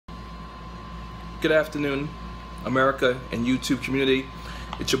Good afternoon, America and YouTube community.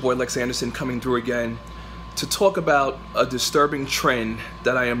 It's your boy Lex Anderson coming through again to talk about a disturbing trend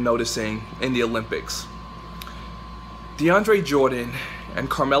that I am noticing in the Olympics. DeAndre Jordan and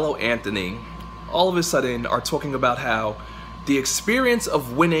Carmelo Anthony all of a sudden are talking about how the experience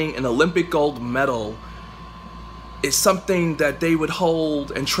of winning an Olympic gold medal is something that they would hold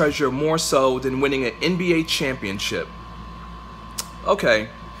and treasure more so than winning an NBA championship. Okay,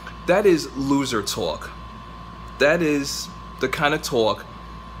 that is loser talk. That is the kind of talk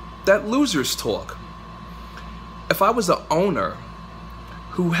that losers talk. If I was an owner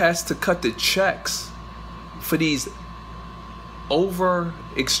who has to cut the checks for these over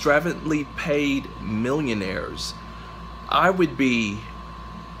extravagantly paid millionaires, I would be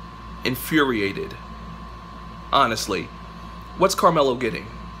infuriated. Honestly. What's Carmelo getting?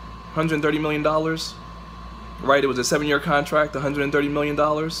 $130 million? Right, it was a 7-year contract, $130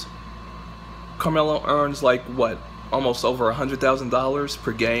 million. Carmelo earns like what? Almost over $100,000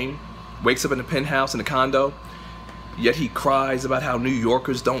 per game. Wakes up in a penthouse in a condo. Yet he cries about how New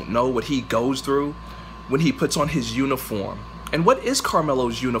Yorkers don't know what he goes through when he puts on his uniform. And what is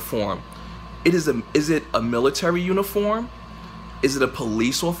Carmelo's uniform? Is it a military uniform? Is it a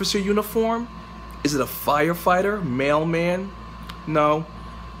police officer uniform? Is it a firefighter, mailman? No.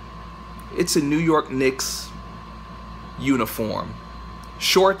 It's a New York Knicks uniform.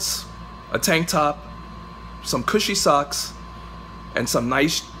 Shorts, a tank top, some cushy socks, and some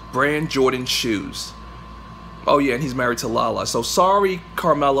nice brand Jordan shoes. Oh yeah, and he's married to Lala. So sorry,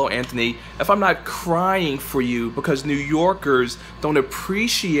 Carmelo Anthony, if I'm not crying for you because New Yorkers don't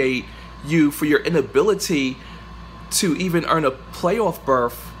appreciate you for your inability to even earn a playoff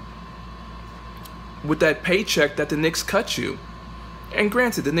berth with that paycheck that the Knicks cut you. And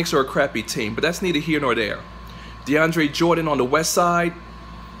granted, the Knicks are a crappy team, but that's neither here nor there. DeAndre Jordan on the west side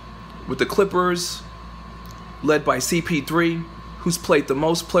with the Clippers, led by CP3, who's played the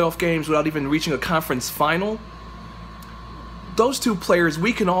most playoff games without even reaching a conference final. Those two players,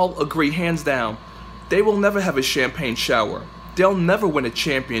 we can all agree, hands down, they will never have a champagne shower. They'll never win a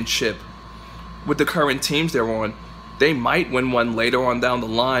championship with the current teams they're on. They might win one later on down the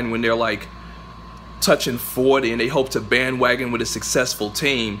line when they're like touching 40 and they hope to bandwagon with a successful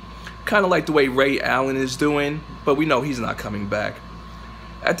team. Kind of like the way Ray Allen is doing, but we know he's not coming back.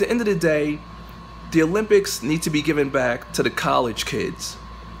 At the end of the day, the Olympics need to be given back to the college kids.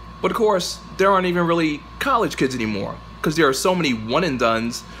 But of course, there aren't even really college kids anymore because there are so many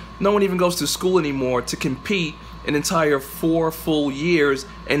one-and-dones. No one even goes to school anymore to compete an entire 4 full years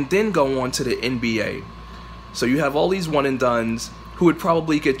and then go on to the NBA. So you have all these one-and-dones who would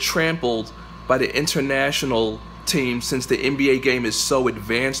probably get trampled by the international team since the NBA game is so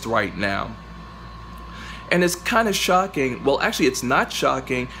advanced right now. And it's kind of shocking, well actually it's not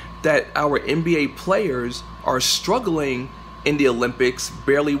shocking, that our NBA players are struggling in the Olympics,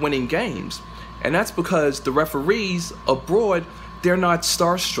 barely winning games. And that's because the referees abroad, they're not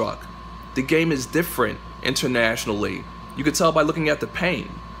starstruck. The game is different internationally. You can tell by looking at the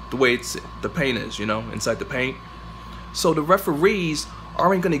paint, the way the paint is, you know, inside the paint. So the referees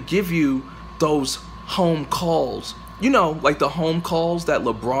aren't going to give you those home calls. You know, like the home calls that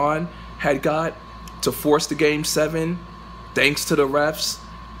LeBron had got to force the Game 7, thanks to the refs,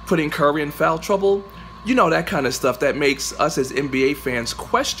 putting Curry in foul trouble. You know, that kind of stuff that makes us as NBA fans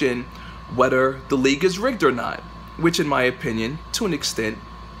question whether the league is rigged or not. Which in my opinion, to an extent,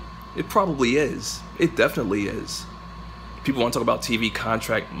 it probably is. It definitely is. People want to talk about TV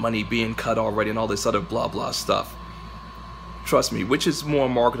contract money being cut already and all this other blah blah stuff. Trust me, which is more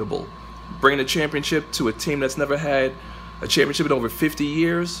marketable? Bringing a championship to a team that's never had a championship in over 50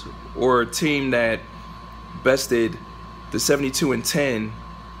 years, or a team that bested the 72-10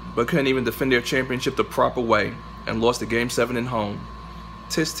 but couldn't even defend their championship the proper way and lost the Game 7 at home?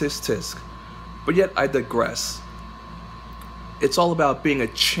 Tisk, tisk, tisk. But yet I digress. It's all about being a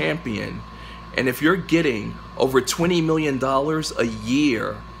champion. And if you're getting over $20 million a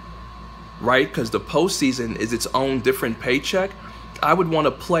year, right, because the postseason is its own different paycheck, I would want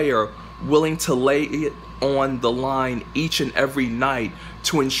a player willing to lay it on the line each and every night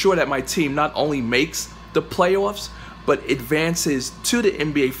to ensure that my team not only makes the playoffs, but advances to the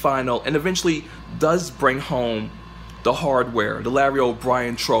NBA final and eventually does bring home the hardware, the Larry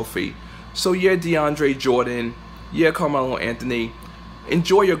O'Brien trophy. So yeah, DeAndre Jordan, yeah, Carmelo Anthony,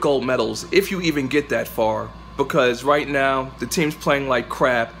 enjoy your gold medals if you even get that far, because right now the team's playing like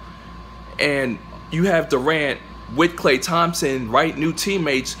crap and you have Durant with Klay Thompson, right, new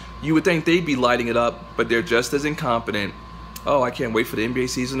teammates. You would think they'd be lighting it up, but they're just as incompetent. Oh, I can't wait for the NBA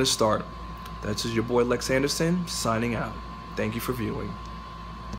season to start. That's your boy Lex Anderson signing out. Thank you for viewing.